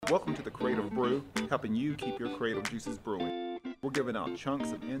Welcome to the Creative Brew, helping you keep your creative juices brewing. We're giving out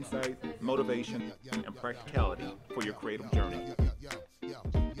chunks of insight, motivation, and practicality for your creative journey.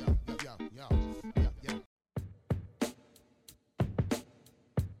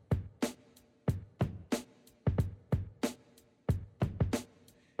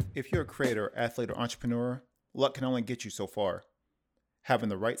 If you're a creator, athlete, or entrepreneur, luck can only get you so far. Having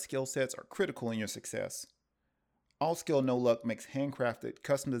the right skill sets are critical in your success. All Skill No Luck makes handcrafted,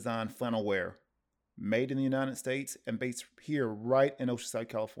 custom-designed flannel wear, made in the United States and based here right in Oceanside,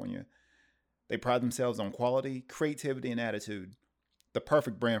 California. They pride themselves on quality, creativity, and attitude. The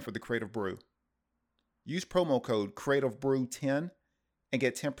perfect brand for the Creative Brew. Use promo code CreativeBrew10 and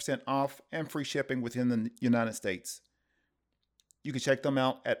get 10% off and free shipping within the United States. You can check them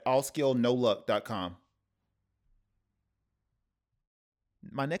out at allskillnoluck.com.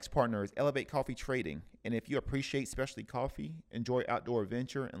 My next partner is Elevate Coffee Trading, and if you appreciate specialty coffee, enjoy outdoor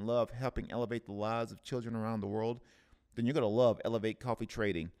adventure, and love helping elevate the lives of children around the world, then you're going to love Elevate Coffee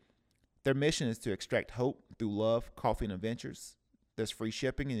Trading. Their mission is to extract hope through love, coffee, and adventures. There's free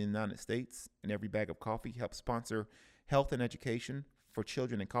shipping in the United States, and every bag of coffee helps sponsor health and education for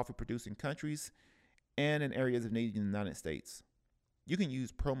children in coffee-producing countries and in areas of need in the United States. You can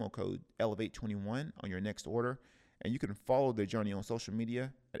use promo code Elevate21 on your next order, and you can follow their journey on social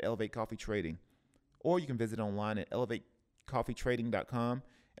media at Elevate Coffee Trading. Or you can visit online at elevatecoffeetrading.com,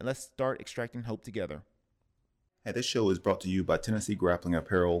 and let's start extracting hope together. And this show is brought to you by Tennessee Grappling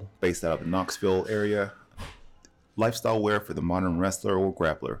Apparel, based out of the Knoxville area. Lifestyle wear for the modern wrestler or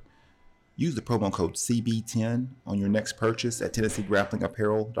grappler. Use the promo code CB10 on your next purchase at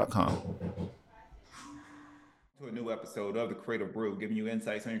TennesseeGrapplingApparel.com. To a new episode of the Creative Brew, giving you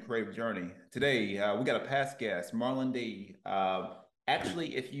insights on your creative journey. Today, we got a past guest, Marlon D.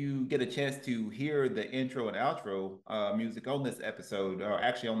 Actually, if you get a chance to hear the intro and outro music on this episode, or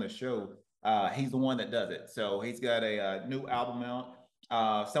actually on this show, he's the one that does it. So he's got a new album out.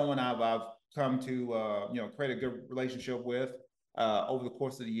 Someone I've come to create a good relationship with over the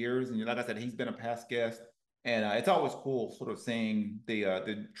course of the years. And like I said, he's been a past guest. And it's always cool sort of seeing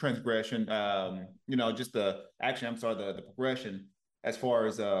the transgression, the progression as far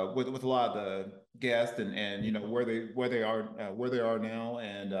as with a lot of the guests and where they are now.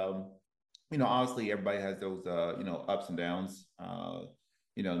 And, obviously everybody has those, ups and downs,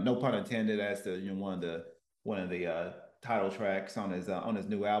 no pun intended as to, one of the title tracks on his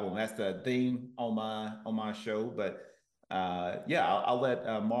new album. That's the theme on my show. But I'll let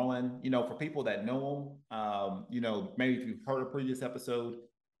Marlon, for people that know him, maybe if you've heard a previous episode,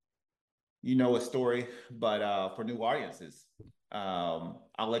 a story, but for new audiences, I'll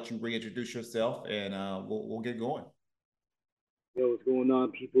let you reintroduce yourself and we'll get going. Yo, what's going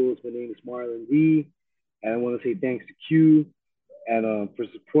on, people? My name is Marlon D, and I want to say thanks to Q and for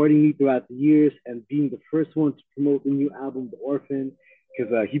supporting me throughout the years and being the first one to promote the new album, The Orphan,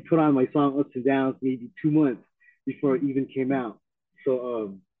 because he put on my song Ups and Downs maybe 2 months before it even came out.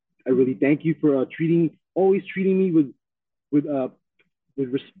 So I really thank you for always treating me with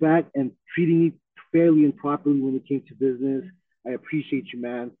respect and treating me fairly and properly when it came to business. I appreciate you,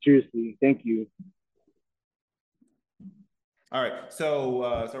 man. Seriously, thank you. All right,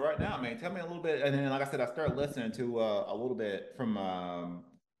 so right now, man, tell me a little bit, and then like I said, I started listening to a little bit from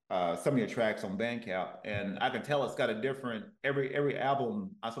some of your tracks on Bandcamp, and I can tell it's got a different every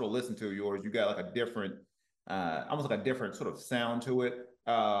album I sort of listen to yours. You got like a different. Almost like a different sort of sound to it.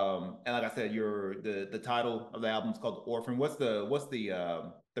 And like I said, the title of the album is called The Orphan. What's the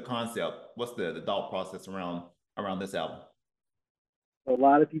concept? What's the thought process around this album? A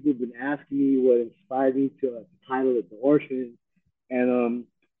lot of people have been asking me what inspired me to title it The Orphan, and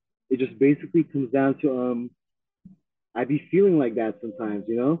it just basically comes down to I be feeling like that sometimes,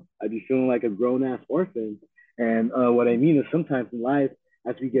 I be feeling like a grown ass orphan, and what I mean is sometimes in life,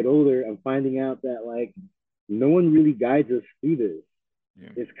 as we get older, I'm finding out that like no one really guides us through this. Yeah.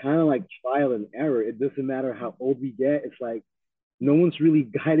 It's kind of like trial and error. It doesn't matter how old we get. It's like no one's really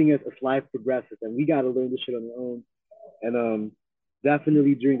guiding us as life progresses, and we got to learn this shit on our own. And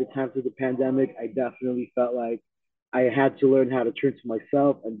definitely during the times of the pandemic, I definitely felt like I had to learn how to turn to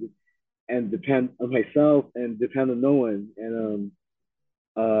myself and depend on myself and depend on no one. And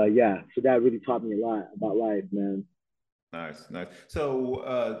so that really taught me a lot about life, man. Nice. So,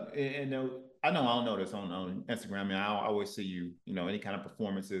 I know I'll notice on Instagram. I mean, I always see you, any kind of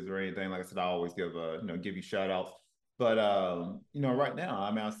performances or anything. Like I said, I always give you shout outs. But right now,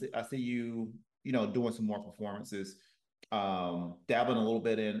 I mean, I see you, doing some more performances, dabbling a little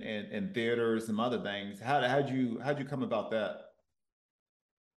bit in theaters, some other things. How'd you come about that?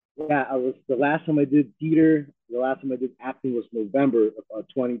 Yeah, the last time I did theater The last time I did acting was November of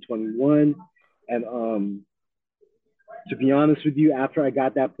 2021, and to be honest with you, after I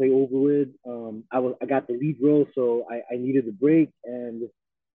got that play over with, I got the lead role, so I needed a break, and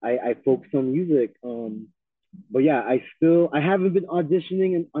I focused on music. But yeah, I haven't been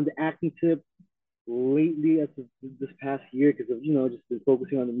auditioning on the acting tip lately as of this past year because of just been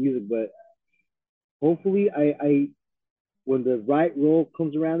focusing on the music. But hopefully, I when the right role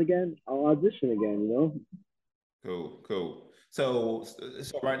comes around again, I'll audition again. Cool, cool. So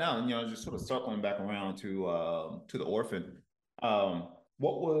right now, just sort of circling back around to the orphan.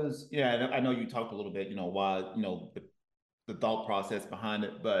 What was, yeah, I know you talked a little bit, why, the thought process behind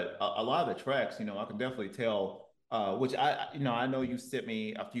it. But a lot of the tracks, I can definitely tell. Which I know you sent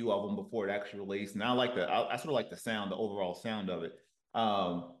me a few of them before it actually released, and I sort of like the sound, the overall sound of it.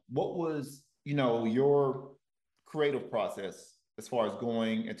 What was, your creative process as far as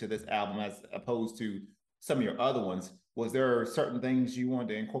going into this album as opposed to some of your other ones? Was there certain things you wanted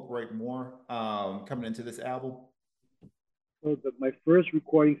to incorporate more coming into this album? So my first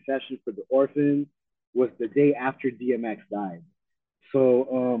recording session for the Orphan was the day after DMX died.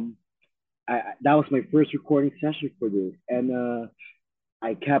 So that was my first recording session for this, and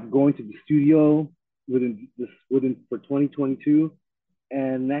I kept going to the studio within for 2022,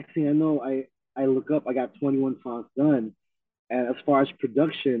 and next thing I know, I look up, I got 21 songs done, and as far as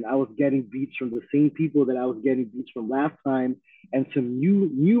production, I was getting beats from the same people that I was getting beats from last time, and some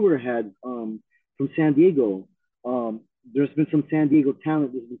newer heads from San Diego. There's been some San Diego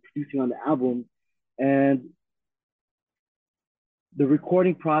talent that's been producing on the album, and the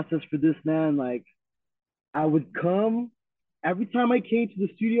recording process for this, man, like I would come every time I came to the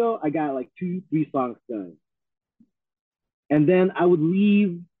studio, I got like two, three songs done. And then I would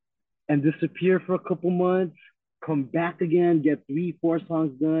leave and disappear for a couple months, come back again, get three, four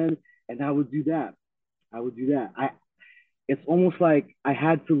songs done, and I would do that. I would do that. It's almost like I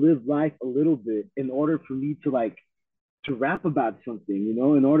had to live life a little bit in order for me to to rap about something, in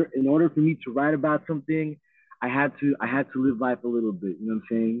order for me to write about something, I had to live life a little bit, you know what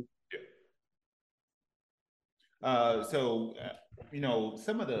I'm saying?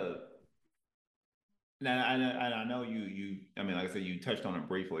 Some of the now I know I mean, like I said, you touched on it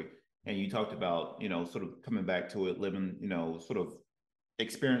briefly, and you talked about sort of coming back to it, living sort of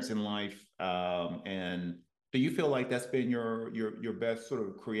experiencing life. And do you feel like that's been your best sort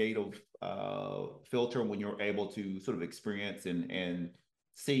of creative filter when you're able to sort of experience and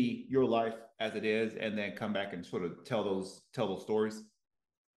see your life as it is, and then come back and sort of tell those stories?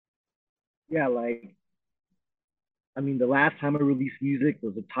 Yeah, like I mean, the last time I released music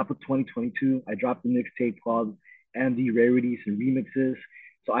was the top of 2022. I dropped a mixtape called MD Rarities and Remixes.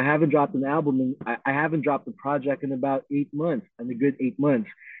 So I haven't dropped an album, and I haven't dropped a project in about 8 months, and a good 8 months.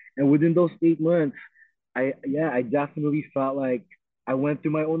 And within those 8 months, I definitely felt like I went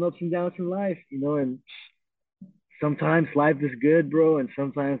through my own ups and downs in life, and sometimes life is good, bro, and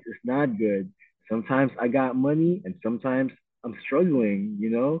sometimes it's not good. Sometimes I got money, and sometimes I'm struggling,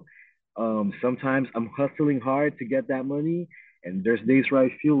 sometimes I'm hustling hard to get that money, and there's days where I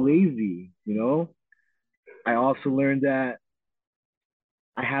feel lazy. I also learned that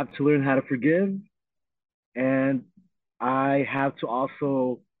I have to learn how to forgive, and I have to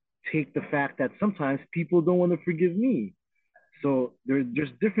also take the fact that sometimes people don't want to forgive me. So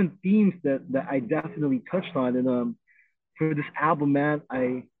there's different themes that I definitely touched on, and for this album, man,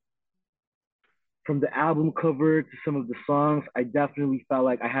 I from the album cover to some of the songs, I definitely felt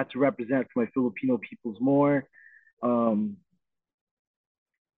like I had to represent for my Filipino peoples more. Um,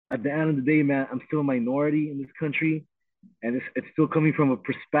 at the end of the day, man, I'm still a minority in this country, and it's still coming from a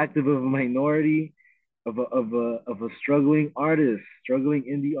perspective of a minority, of a struggling artist, struggling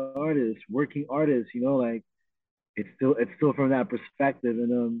indie artist, working artist. Like it's still from that perspective,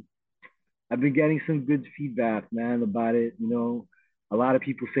 and I've been getting some good feedback, man, about it. A lot of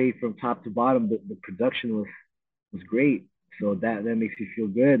people say from top to bottom that the production was great, so that makes me feel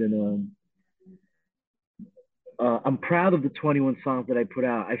good, and I'm proud of the 21 songs that I put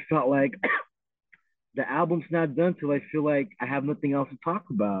out. I felt like the album's not done till I feel like I have nothing else to talk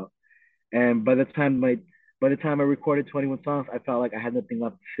about. And by the time I recorded 21 songs, I felt like I had nothing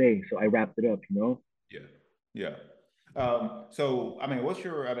left to say. So I wrapped it up. Yeah, yeah. So I mean,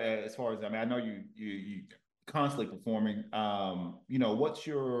 I mean, as far as I mean, I know you constantly performing. What's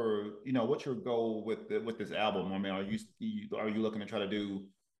your goal with with this album? I mean, are you looking to try to do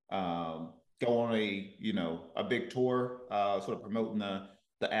go on a big tour, sort of promoting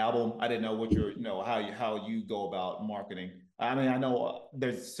the album? I didn't know what your how you go about marketing. I mean, I know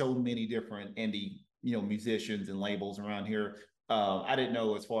there's so many different indie musicians and labels around here. I didn't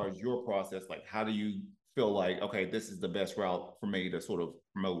know as far as your process, like how do you feel like, okay, this is the best route for me to sort of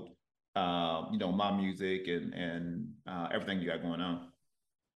promote, my music and everything you got going on?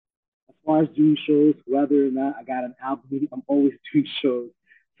 As far as doing shows, whether or not I got an album, I'm always doing shows.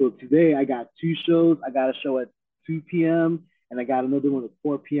 So today I got two shows. I got a show at 2 p.m. and I got another one at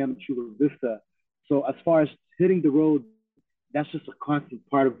 4 p.m. in Chula Vista. So as far as hitting the road, that's just a constant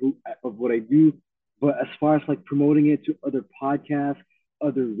part of what I do. But as far as like promoting it to other podcasts,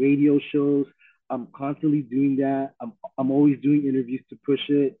 other radio shows, I'm constantly doing that. I'm always doing interviews to push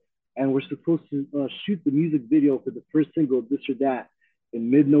it, and we're supposed to shoot the music video for the first single, "This or That,"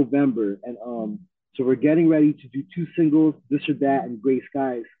 in mid-November, and so we're getting ready to do two singles, "This or That" and "Gray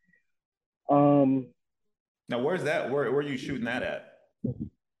Skies." Um, Now, where's that? Where are you shooting that at?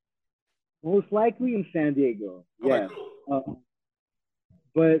 Most likely in San Diego, Okay, yes. cool.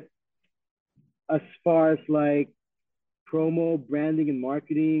 But as far as like promo, branding, and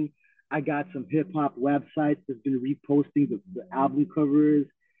marketing, I got some hip hop websites that's been reposting the album covers.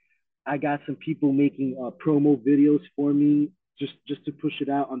 I got some people making promo videos for me just to push it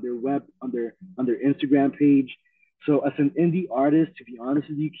out on their web on their Instagram page. So as an indie artist, to be honest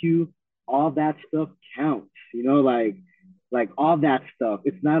with you, Q, all that stuff counts. You know, like all that stuff.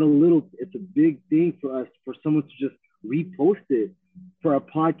 It's not a little. It's a big thing for us for someone to just repost it. For a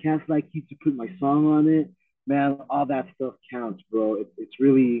podcast like you to put my song on it, man, all that stuff counts, bro. It's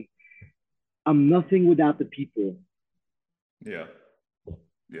really I'm nothing without the people. Yeah,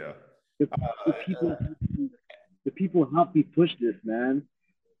 yeah. The, the Uh, people the people help me push this, man.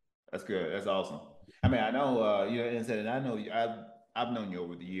 That's good. That's awesome. I mean, I know, and said, and I know I've known you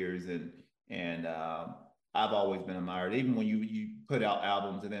over the years, and I've always been admired. Even when you put out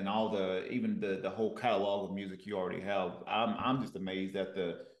albums, and then all even the whole catalog of music you already have, I'm just amazed at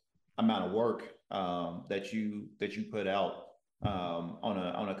the amount of work that you put out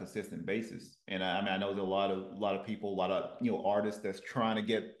on a consistent basis. And I mean, I know there's a lot of people, a lot of artists that's trying to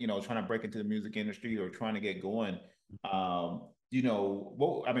get trying to break into the music industry or trying to get going.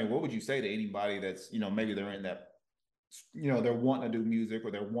 What I mean, what would you say to anybody that's maybe they're in that they're wanting to do music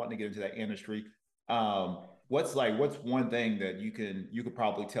or they're wanting to get into that industry? What's one thing that you could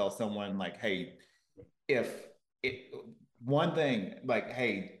probably tell someone like, hey, if it one thing like,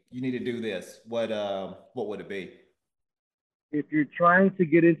 hey, you need to do this, what would it be? If you're trying to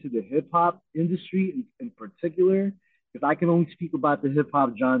get into the hip hop industry in particular, because I can only speak about the hip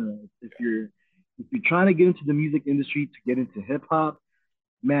hop genre. If you're trying to get into the music industry to get into hip hop,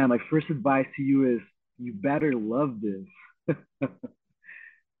 man, my first advice to you is you better love this.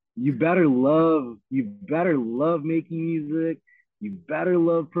 You better love making music. You better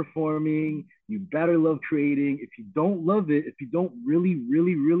love performing. You better love creating. If you don't love it, if you don't really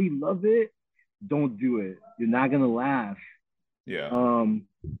love it, don't do it. You're not gonna last. Yeah, Um,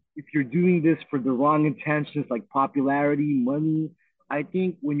 if you're doing this for the wrong intentions, like popularity, money, I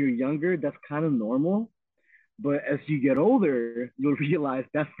think when you're younger, that's kind of normal. But as you get older, you'll realize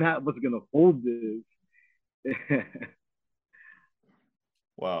that's not what's gonna hold this.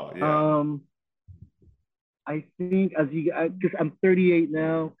 wow, yeah. um, I think as you, because I'm 38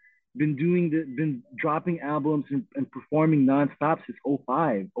 now, been dropping albums and performing nonstop since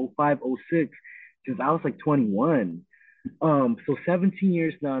 '05, '06, since I was like 21. So 17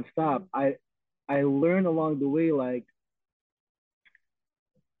 years nonstop. I learned along the way, like,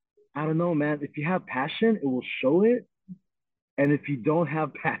 I don't know, man. If you have passion, it will show it. And if you don't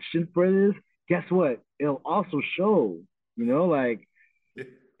have passion for this, guess what? It'll also show. Like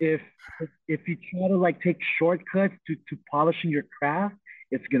if if you try to like take shortcuts to polishing your craft,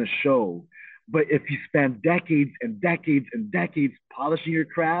 it's gonna show. But if you spend decades and decades and decades polishing your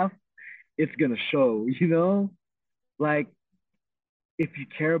craft, it's gonna show. Like if you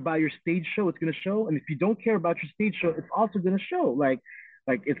care about your stage show, it's gonna show, and if you don't care about your stage show, it's also gonna show. Like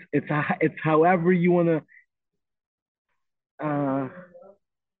it's however you wanna. Uh,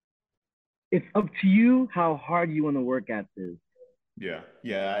 it's up to you how hard you wanna work at this. Yeah,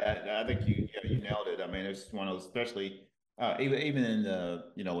 yeah, I think you nailed it. I mean, it's one of those, especially even in the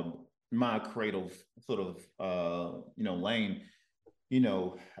my creative sort of lane.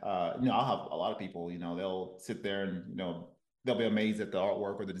 I'll have a lot of people. They'll sit there and they'll be amazed at the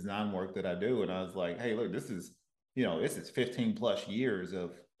artwork or the design work that I do, and I was like, hey, look, this is 15 plus years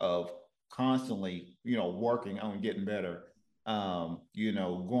of constantly working on getting better,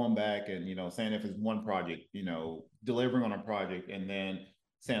 going back and saying if it's one project, delivering on a project and then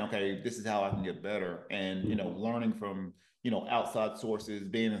saying, okay, this is how I can get better, and learning from outside sources,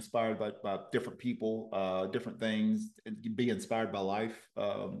 being inspired by different people, different things, be inspired by life,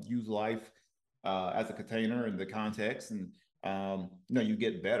 use life as a container in the context, and you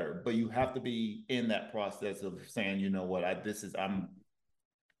get better, but you have to be in that process of saying, you know what, I'm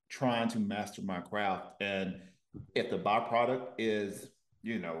trying to master my craft. And if the byproduct is,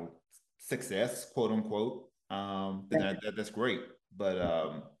 you know, success, quote unquote, then that's great. But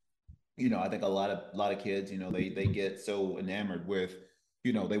I think a lot of kids, they get so enamored with,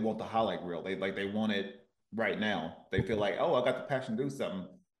 they want the highlight reel. They want it right now. They feel like, oh, I got the passion to do something.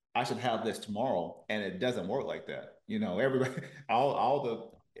 I should have this tomorrow, and it doesn't work like that. Everybody, all the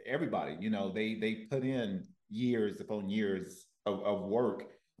everybody, they put in years upon years of work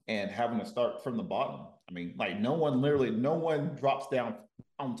and having to start from the bottom. I mean, like no one drops down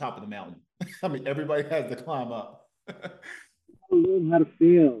on top of the mountain. I mean, everybody has to climb up. I learn how to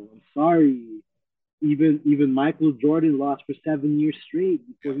fail. I'm sorry. Even Michael Jordan lost for 7 years straight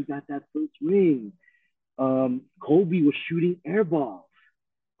before Yeah. he got that first ring. Kobe was shooting air balls.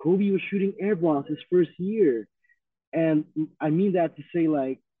 Kobe was shooting air balls his first year. And I mean that to say,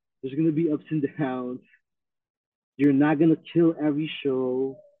 like, there's going to be ups and downs. You're not going to kill every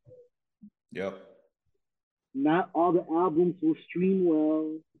show. Yep. Not all the albums will stream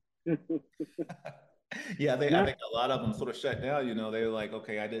well. Yeah, I Not think a lot of them sort of shut down. They were like,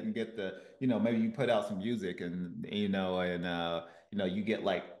 okay, I didn't get maybe you put out some music and you get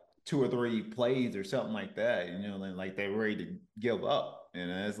like two or three plays or something like that. And like they're ready to give up. And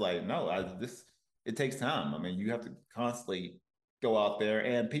it's like, no, it takes time. I mean, you have to constantly go out there,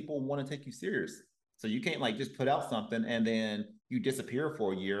 and people want to take you serious. So you can't like just put out something and then you disappear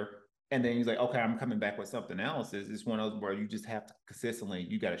for a year, and then he's like, okay, I'm coming back with something else. It's one of those where you just have to consistently,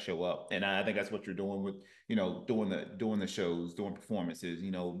 you got to show up. And I think that's what you're doing with, doing the shows, doing performances,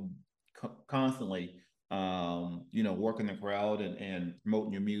 constantly, working the crowd and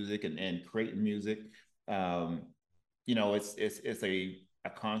promoting your music and creating music. Um, it's a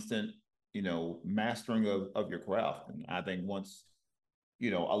constant, mastering of your craft. And I think once,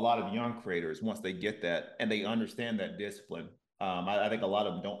 a lot of young creators, once they get that and they understand that discipline, I think a lot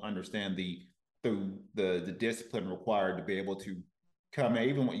of them don't understand the discipline required to be able to come.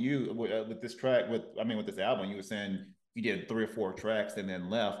 Even with this track, with this album, you were saying you did 3 or 4 tracks and then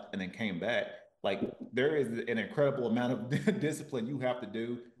left and then came back. Like there is an incredible amount of discipline you have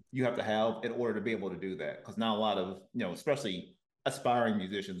to have in order to be able to do that. Because not a lot of, especially aspiring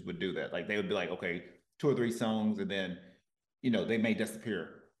musicians would do that. Like they would be like, okay, 2 or 3 songs, and then they may disappear,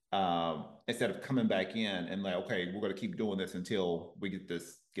 instead of coming back in and like, okay, we're going to keep doing this until we get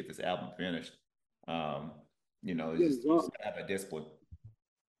this album finished. Um, it's just you just well, gotta have a discipline.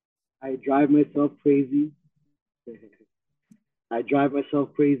 I drive myself crazy. I drive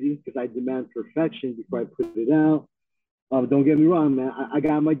myself crazy because I demand perfection before I put it out. Don't get me wrong, man. I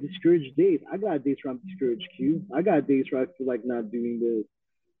got my discouraged days. I got days where I'm discouraged, Q. I got days where I feel like not doing this.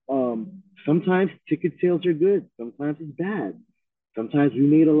 Sometimes ticket sales are good. Sometimes it's bad. Sometimes we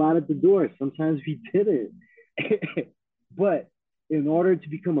made a lot at the door. Sometimes we didn't. But in order to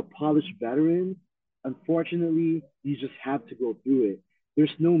become a polished veteran, unfortunately, you just have to go through it.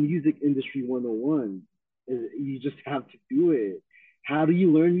 There's no music industry 101. You just have to do it. How do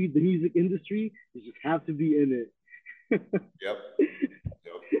you learn the music industry? You just have to be in it. Yep.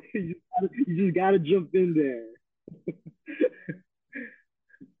 Yep. You just gotta jump in there.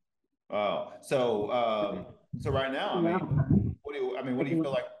 Wow. So right now, I I can laugh. mean, what I do you can,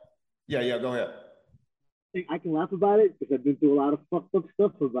 feel like? Yeah, yeah, go ahead. I can laugh about it because I've been through a lot of fucked up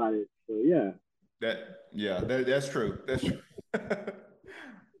stuff about it. So yeah. Yeah, that's true. That's true.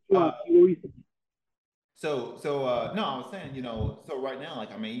 Well, uh, what were you no, I was saying, so right now,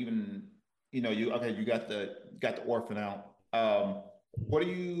 like, I mean, even, you got the orphan out. What do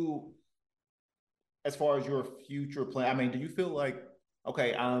you, as far as your future plan? I mean, do you feel like,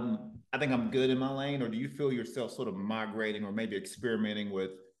 okay, I think I'm good in my lane, or do you feel yourself sort of migrating or maybe experimenting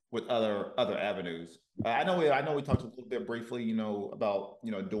with other avenues? I know we talked a little bit briefly, about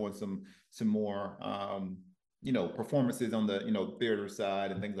doing some more performances on the theater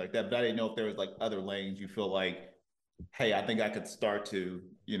side and things like that. But I didn't know if there was like other lanes you feel like, hey, I think I could start to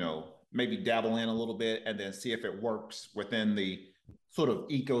maybe dabble in a little bit and then see if it works within the sort of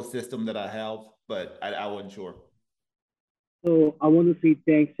ecosystem that I have, but I wasn't sure. So I want to say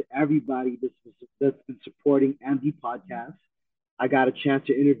thanks to everybody that's been supporting MD Podcast. I got a chance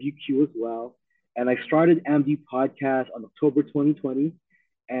to interview Q as well. And I started MD Podcast on October 2020.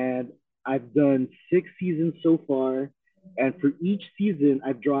 And I've done 6 seasons so far. And for each season,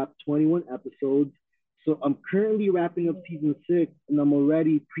 I've dropped 21 episodes. So I'm currently wrapping up season 6, and I'm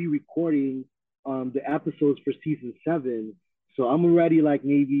already pre recording the episodes for season 7. So I'm already like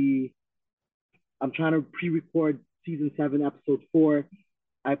maybe I'm trying to pre-record season 7, episode 4.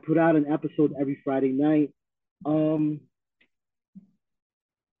 I put out an episode every Friday night. Um,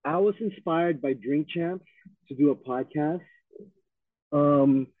 I was inspired by Drink Champs to do a podcast.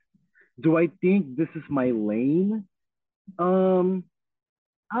 Um, do I think this is my lane? Um,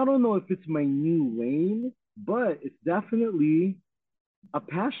 I don't know if it's my new lane, but it's definitely a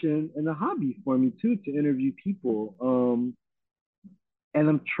passion and a hobby for me too to interview people. And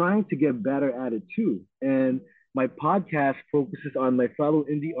I'm trying to get better at it too. And my podcast focuses on my fellow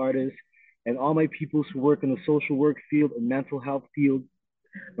indie artists and all my peoples who work in the social work field and mental health field,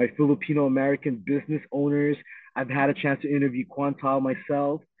 my Filipino American business owners. I've had a chance to interview Quantal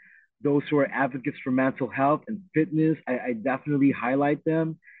myself, those who are advocates for mental health and fitness. I definitely highlight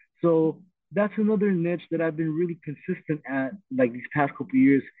them. So that's another niche that I've been really consistent at like these past couple of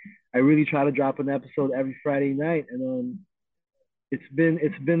years. I really try to drop an episode every Friday night, and it's been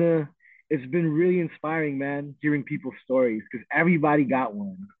really inspiring, man, hearing people's stories because everybody got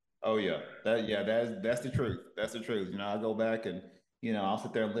one. Oh yeah, that's the truth. That's the truth. You know, I go back and I'll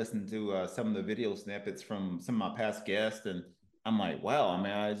sit there and listen to some of the video snippets from some of my past guests, and I'm like, wow, I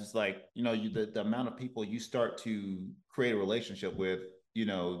mean, I just like the amount of people you start to create a relationship with,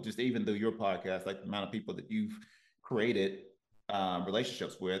 just even through your podcast, like the amount of people that you've created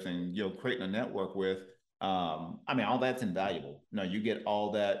relationships with, and creating a network with. I mean, all that's invaluable. You get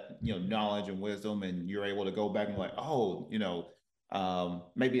all that knowledge and wisdom, and you're able to go back and like, oh,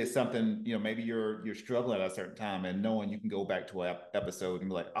 maybe it's something maybe you're struggling at a certain time, and knowing you can go back to an episode and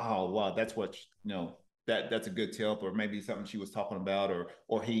be like, oh wow, that's what that's a good tip, or maybe something she was talking about,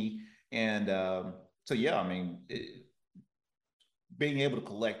 or he. And so yeah, I mean, being able to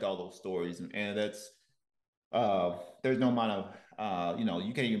collect all those stories, and that's there's no amount of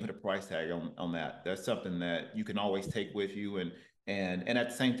you can't even put a price tag on that. That's something that you can always take with you, and at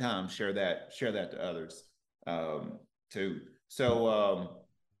the same time share that to others too. So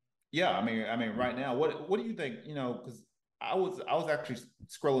yeah, I mean, right now, what do you think? Because I was actually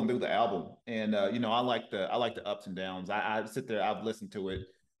scrolling through the album, and I like the ups and downs. I sit there, I've listened to it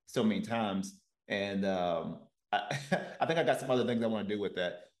so many times, and I, I think I got some other things I want to do with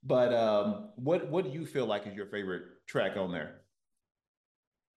that. But what do you feel like is your favorite track on there?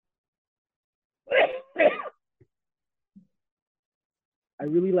 I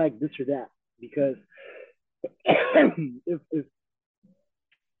really like this or that because if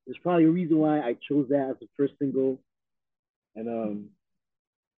there's probably a reason why I chose that as the first single. And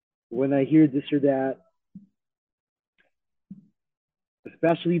when I hear this or that,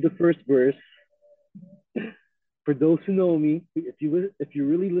 especially the first verse, for those who know me, if you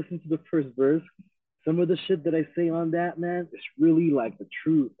really listen to the first verse, some of the shit that I say on that, man, it's really like the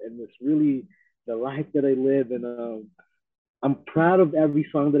truth, and it's really the life that I live. And I'm proud of every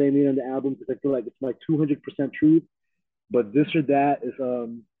song that I made on the album because I feel like it's my 200% truth. But this or that is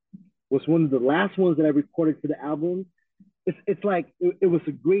was one of the last ones that I recorded for the album. It's like it was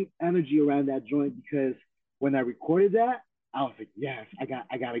a great energy around that joint because when I recorded that, I was like, yes, I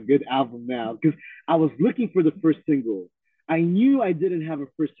got a good album now because I was looking for the first single. I knew I didn't have a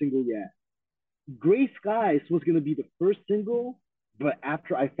first single yet. Gray Skies was gonna be the first single, but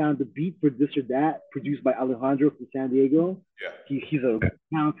after I found the beat for this or that, produced by Alejandro from San Diego, Yeah. he's a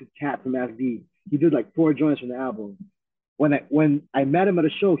talented cat from SD. He did like 4 joints from the album. When I met him at a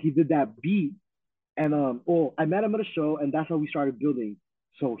show, he did that beat, and I met him at a show, and that's how we started building.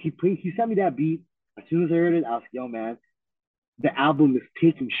 So he sent me that beat. As soon as I heard it, I was like, yo, man, the album is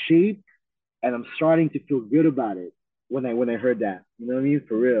taking shape, and I'm starting to feel good about it when I heard that. You know what I mean?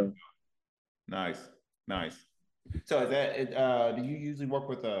 For real. Nice, nice. So is do you usually work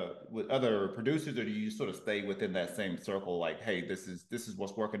with other producers, or do you sort of stay within that same circle? Like, hey, this is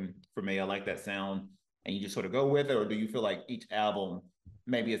what's working for me. I like that sound, and you just sort of go with it, or do you feel like each album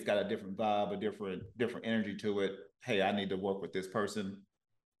maybe it's got a different vibe, a different energy to it? Hey, I need to work with this person.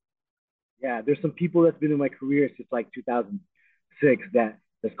 Yeah, there's some people that's been in my career since like 2006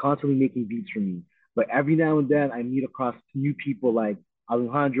 that's constantly making beats for me. But every now and then I meet across new people like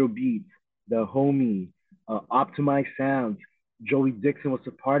Alejandro Beats, the homie, Optimize Sounds. Joey Dixon was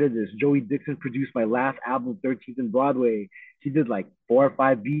a part of this. Joey Dixon produced my last album, 13th and Broadway. He did like 4 or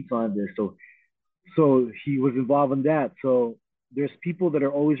 5 beats on this, so he was involved in that. So there's people that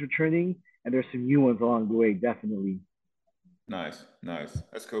are always returning, and there's some new ones along the way, definitely. Nice, nice.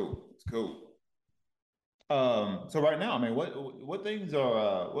 That's cool. It's cool. So right now, I mean, what things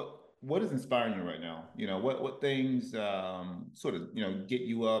are what is inspiring you right now? What things sort of get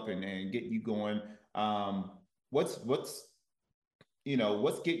you up and get you going. What's what's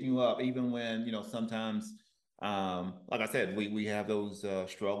getting you up even when sometimes like I said, we, have those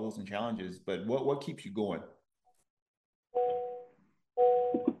struggles and challenges, but what keeps you going?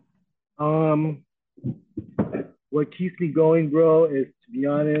 Um, What keeps me going, bro, is to be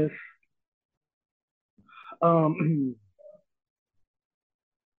honest, um,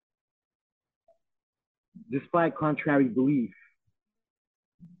 despite contrary belief,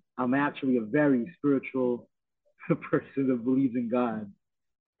 I'm actually a very spiritual person that believes in God.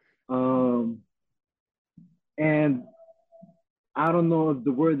 Um, and I don't know if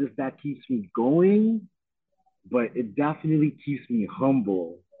the word is that keeps me going, but it definitely keeps me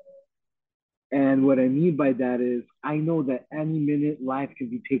humble. And what I mean by that is, I know that any minute life can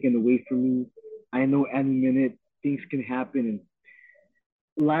be taken away from me. I know any minute things can happen,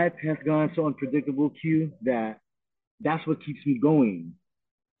 and life has gone so unpredictable, Q, that that's what keeps me going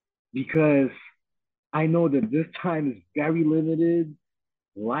because I know that this time is very limited.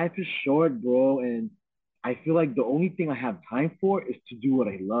 Life is short, bro, and I feel like the only thing I have time for is to do what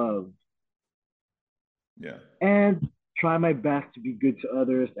I love Yeah. and try my best to be good to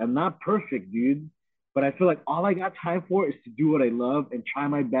others. I'm not perfect, dude, but I feel like all I got time for is to do what I love and try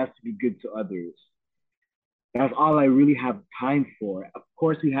my best to be good to others. That's all I really have time for. Of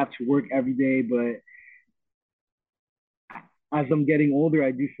course, we have to work every day, but as I'm getting older,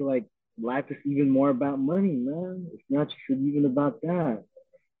 I do feel like life is even more about money, man. It's not just even about that.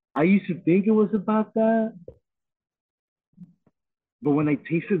 I used to think it was about that, but when I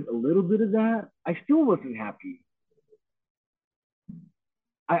tasted a little bit of that, I still wasn't happy.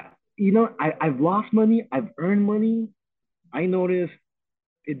 I, I've lost money, I've earned money. I noticed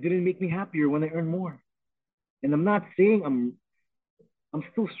it didn't make me happier when I earned more. And I'm not saying I'm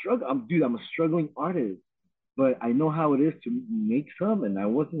still struggling. Dude, I'm a struggling artist, but I know how it is to make some, and I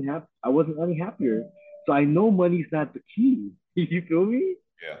wasn't happy. I wasn't any happier. So I know money's not the key. You feel me?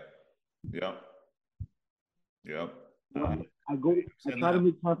 Yeah. Yep. Yep. Well, I go. I 100% try to that.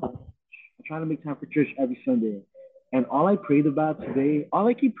 make time for. I try to make time for church every Sunday, and all I prayed about today, all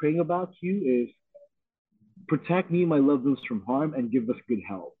I keep praying about you is protect me and my loved ones from harm and give us good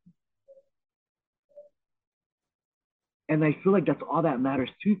health. And I feel like that's all that matters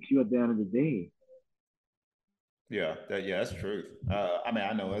to Q at the end of the day. Yeah, that's truth. I mean,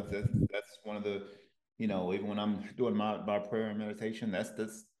 I know that's one of the, even when I'm doing my prayer and meditation,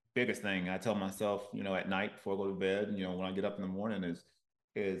 that's biggest thing I tell myself, at night before I go to bed, when I get up in the morning is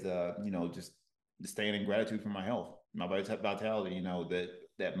just staying in gratitude for my health, my vitality,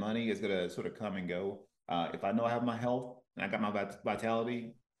 that money is gonna sort of come and go. If I know I have my health and I got my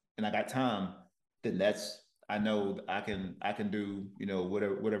vitality and I got time, then that's I know I can do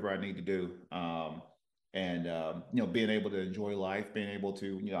whatever I need to do. And being able to enjoy life, being able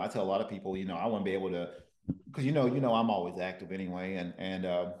to I tell a lot of people I want to be able to because I'm always active anyway, and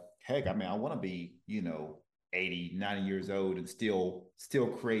heck, I mean I want to be 80, 90 years old and still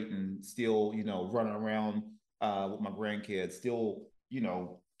creating, still running around with my grandkids, still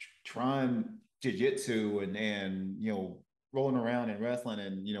trying jiu-jitsu and rolling around and wrestling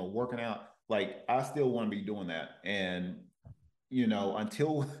and working out. Like I still want to be doing that, and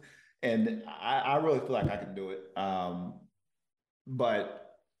until and I really feel like I can do it. But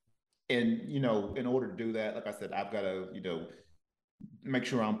in order to do that, like I said, I've got to make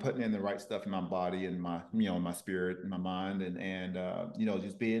sure I'm putting in the right stuff in my body and my in my spirit and my mind, and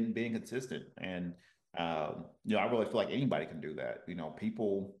just being consistent. And I really feel like anybody can do that.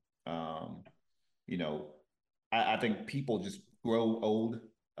 People um, you know, I think people just grow old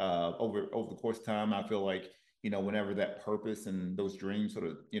over the course of time. I feel like whenever that purpose and those dreams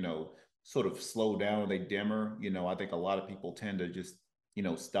sort of slow down or they dimmer, I think a lot of people tend to just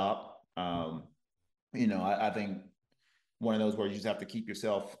stop. I think one of those where you just have to keep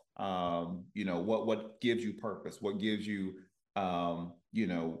yourself, what gives you purpose, what gives you more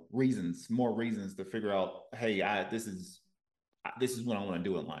reasons to figure out, hey, this is what I want to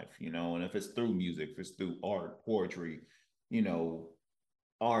do in life, and if it's through music, if it's through art, poetry, you know,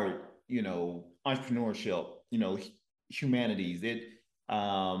 art, entrepreneurship, humanities, it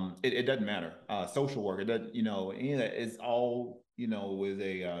doesn't matter. Social work, it doesn't, any of that is all, is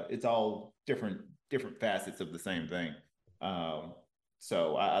it's all different facets of the same thing. Um,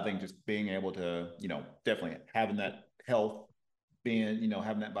 so I think just being able to, definitely having that health, being,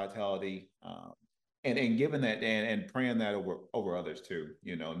 having that vitality, and giving that and praying that over others too,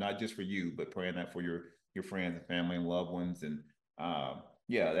 not just for you, but praying that for your friends and family and loved ones. And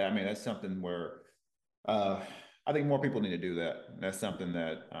yeah, I mean, that's something where uh, I think more people need to do that. That's something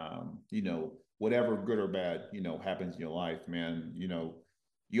that whatever good or bad, happens in your life, man,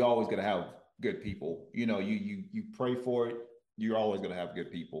 you always got to have good people. You pray for it. You're always going to have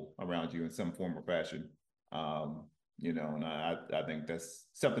good people around you in some form or fashion. Um, and I think that's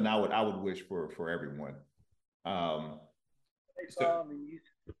something I would wish for everyone. Um, Hey, so and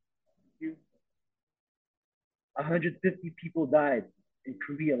you 150 people died in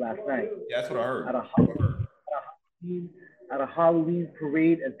Korea last night Yeah, that's what I heard. at a Halloween at a Halloween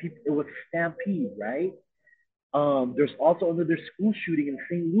parade, and people it was a stampede, right? There's also another school shooting in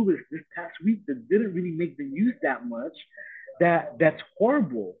St. Louis this past week that didn't really make the news that much. That's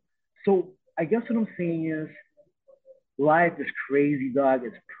horrible. So I guess what I'm saying is life is crazy, dog.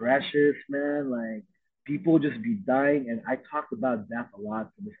 It's precious, man. Like people just be dying, and I talked about death a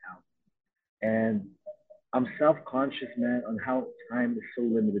lot for this album. And I'm self-conscious, man, on how time is so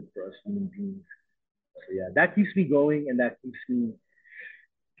limited for us human beings. So yeah, that keeps me going, and that keeps me.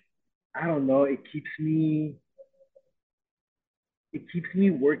 I don't know. It keeps me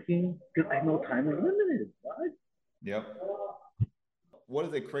working because I know time is limited. Right? Yep. What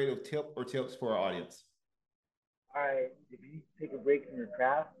is a creative tip or tips for our audience? All right, if you need to take a break from your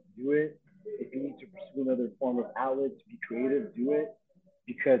craft, do it. If you need to pursue another form of outlet to be creative, do it.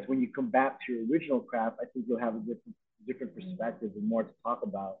 Because when you come back to your original craft, I think you'll have a different perspective and more to talk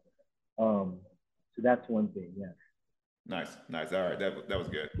about. Um, so that's one thing. Yes. Nice, nice. All right, that was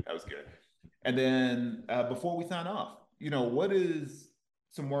good. That was good. And then before we sign off, what is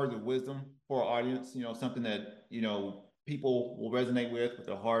some words of wisdom for our audience? Something that people will resonate with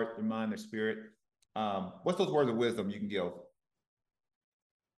their heart, their mind, their spirit. What's those words of wisdom you can give?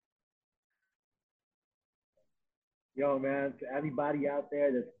 Yo, man, to anybody out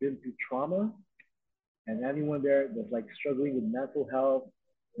there that's been through trauma and anyone there that's like struggling with mental health,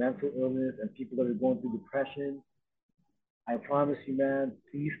 mental illness, and people that are going through depression, I promise you, man,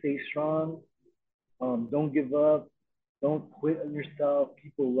 please stay strong. Don't give up. Don't quit on yourself.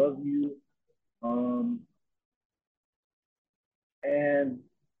 People love you. Um, and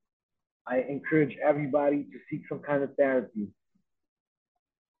I encourage everybody to seek some kind of therapy.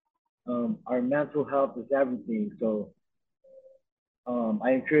 Our mental health is everything. So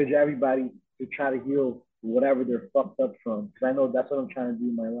I encourage everybody to try to heal whatever they're fucked up from. Because I know that's what I'm trying to do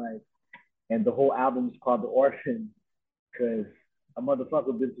in my life. And the whole album is called The Orphan because a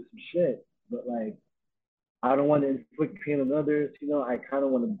motherfucker been through some shit. But like, I don't want to inflict pain on others. I kind of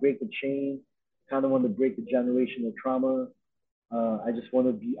want to break the chain, kind of want to break the generational trauma. I just want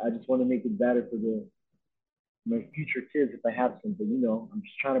to make it better for my future kids if I have something. I'm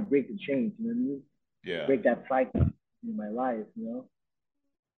just trying to break the chains. You know what I mean? Yeah, Break that cycle in my life.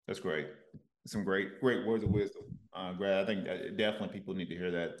 that's great. Some great words of wisdom. Greg, I think definitely people need to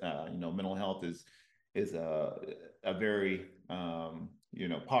hear that. Mental health is a very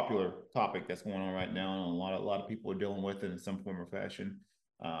popular topic that's going on right now, and a lot of people are dealing with it in some form or fashion.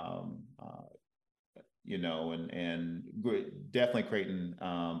 Um, uh, and definitely creating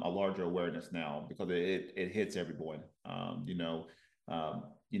a larger awareness now because it hits everyone.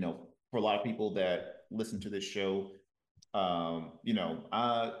 For a lot of people that listen to this show, I'm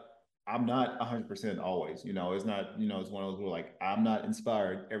not 100% always. It's not. It's one of those where like I'm not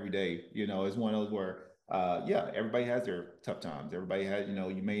inspired every day. It's one of those where yeah, everybody has their tough times. Everybody has.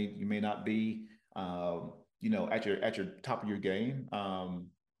 You may not be at your top of your game.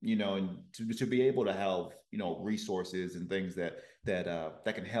 And to be able to have resources and things that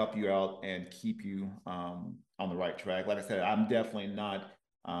can help you out and keep you on the right track. Like I said, I'm definitely not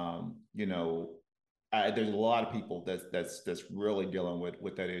there's a lot of people that's really dealing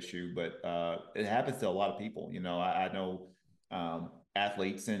with that issue, but it happens to a lot of people. I know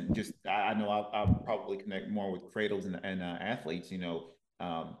athletes, and just I know I probably connect more with cradles and athletes.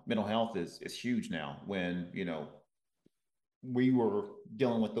 Mental health is huge now. When we were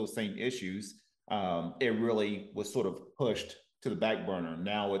dealing with those same issues, it really was sort of pushed to the back burner.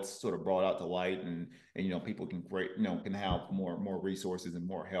 Now it's sort of brought out to light, and people can have more resources and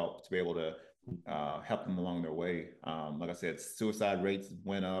more help to be able to help them along their way. Like I said, suicide rates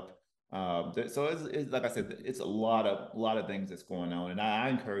went up. So it's like I said, it's a lot of things that's going on, and I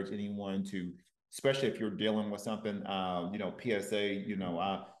encourage anyone to, especially if you're dealing with something, PSA.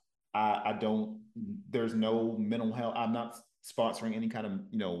 I don't. There's no mental health. I'm not sponsoring any kind of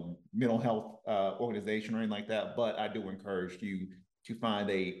mental health organization or anything like that, but I do encourage you to find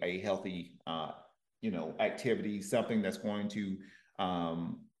a healthy activity, something that's going to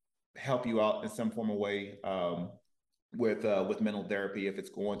um, help you out in some form of way with mental therapy. If it's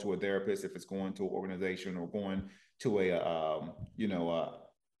going to a therapist, if it's going to an organization, or going to a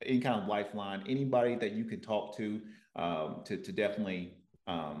any kind of lifeline, anybody that you can talk to definitely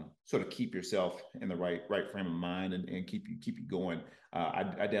sort of keep yourself in the right frame of mind, and keep you going. I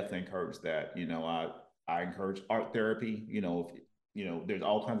definitely encourage that. I encourage art therapy. If, there's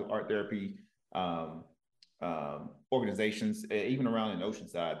all kinds of art therapy um, organizations, even around in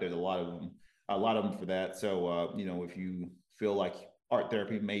Oceanside. There's a lot of them for that. So if you feel like art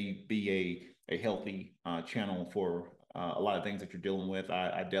therapy may be a healthy channel for a lot of things that you're dealing with.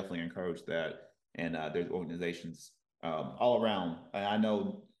 I definitely encourage that. And there's organizations all around. I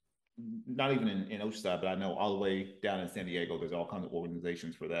know not even in Oceanside, but I know all the way down in San Diego, there's all kinds of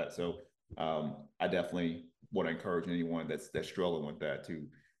organizations for that. So I definitely want to encourage anyone that's struggling with that to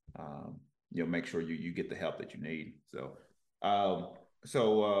make sure you get the help that you need. Um,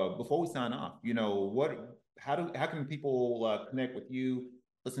 before we sign off, how can people connect with you,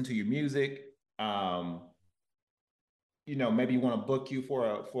 listen to your music? Maybe you want to book you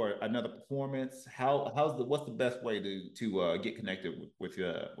for another performance. What's the best way to get connected with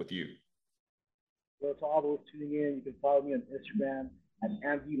you? So to all those tuning in, you can follow me on Instagram at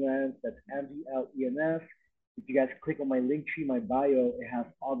MDLens. That's MDLENS. If you guys click on my link tree, my bio, it has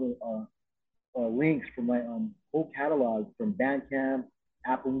all the links for my whole catalog from Bandcamp,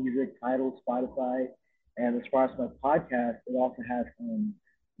 Apple Music, Tidal, Spotify. And as far as my podcast, it also has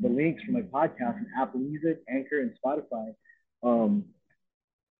the links for my podcast on Apple Music, Anchor, and Spotify. Um,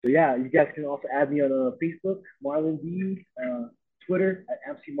 so yeah, you guys can also add me on Facebook, Marlon D, Twitter at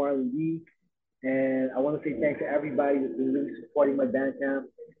MC Marlon D. And I want to say thanks to everybody that's been really supporting my Bandcamp.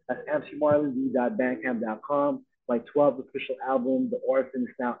 That's mcmarlond.bandcamp.com. My 12th official album, The Orphan,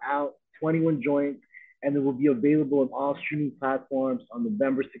 is now out, 21 joints, and it will be available on all streaming platforms on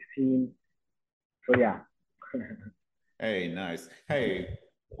November 16th. So yeah. Hey, nice. Hey,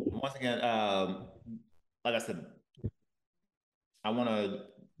 once again, like I said, I want to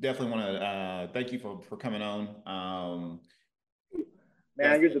definitely want to thank you for coming on. Like I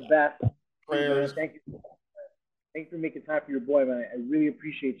Man, you're said, the best. Dude, man. prayers. Thank you. Thanks for making time for your boy, man. I really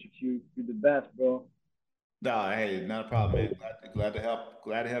appreciate you, Q. You're the best, bro. No, hey, not a problem, man. Glad to help.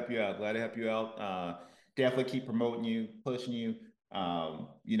 Glad to help you out. Glad to help you out. Definitely keep promoting you, pushing you.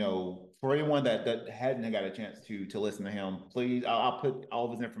 For anyone that hadn't got a chance to listen to him, please, I'll put all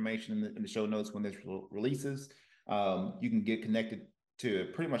of his information in the show notes when this releases. You can get connected to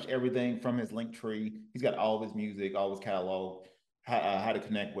pretty much everything from his link tree. He's got all of his music, all of his catalog, how to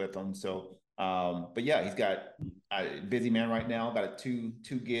connect with him. So, but yeah, he's got busy man right now. Got two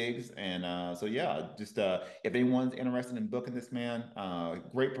gigs, and so yeah, just if anyone's interested in booking this man,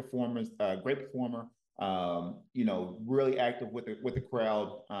 great performer. Really active with the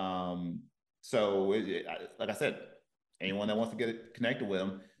crowd. Like I said, anyone that wants to get connected with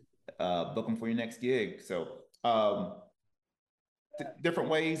him, book him for your next gig. So different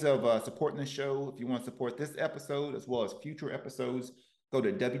ways of supporting the show. If you want to support this episode as well as future episodes, go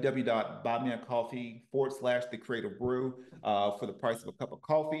to www.buymeacoffee.com/the creative brew for the price of a cup of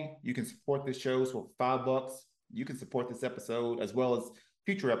coffee. You can support this show for $5. You can support this episode as well as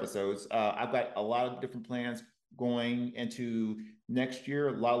future episodes. I've got a lot of different plans going into next year,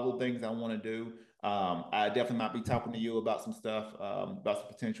 a lot of little things I want to do. I definitely might be talking to you about some stuff, about some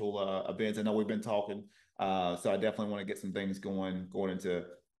potential events. I know we've been talking, so I definitely want to get some things going into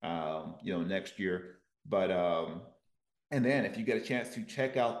next year. But and then if you get a chance to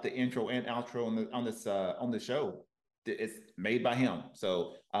check out the intro and outro on the show, it's made by him.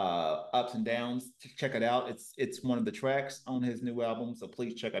 So ups and downs, check it out. It's one of the tracks on his new album, so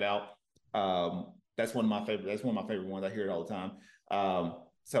please check it out. That's one of my favorite. That's one of my favorite ones. I hear it all the time.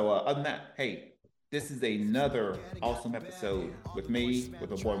 Other than that, hey, this is another awesome episode with me,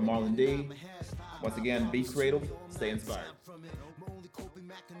 with my boy Marlon D. Once again, be creative, stay inspired.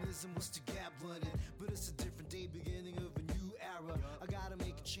 Mechanism was to get blooded, but it's a different day, beginning of a new era. I gotta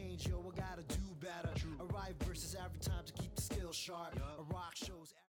make a change, yo, I gotta do better. Arrive versus every time to keep the skill sharp. A rock shows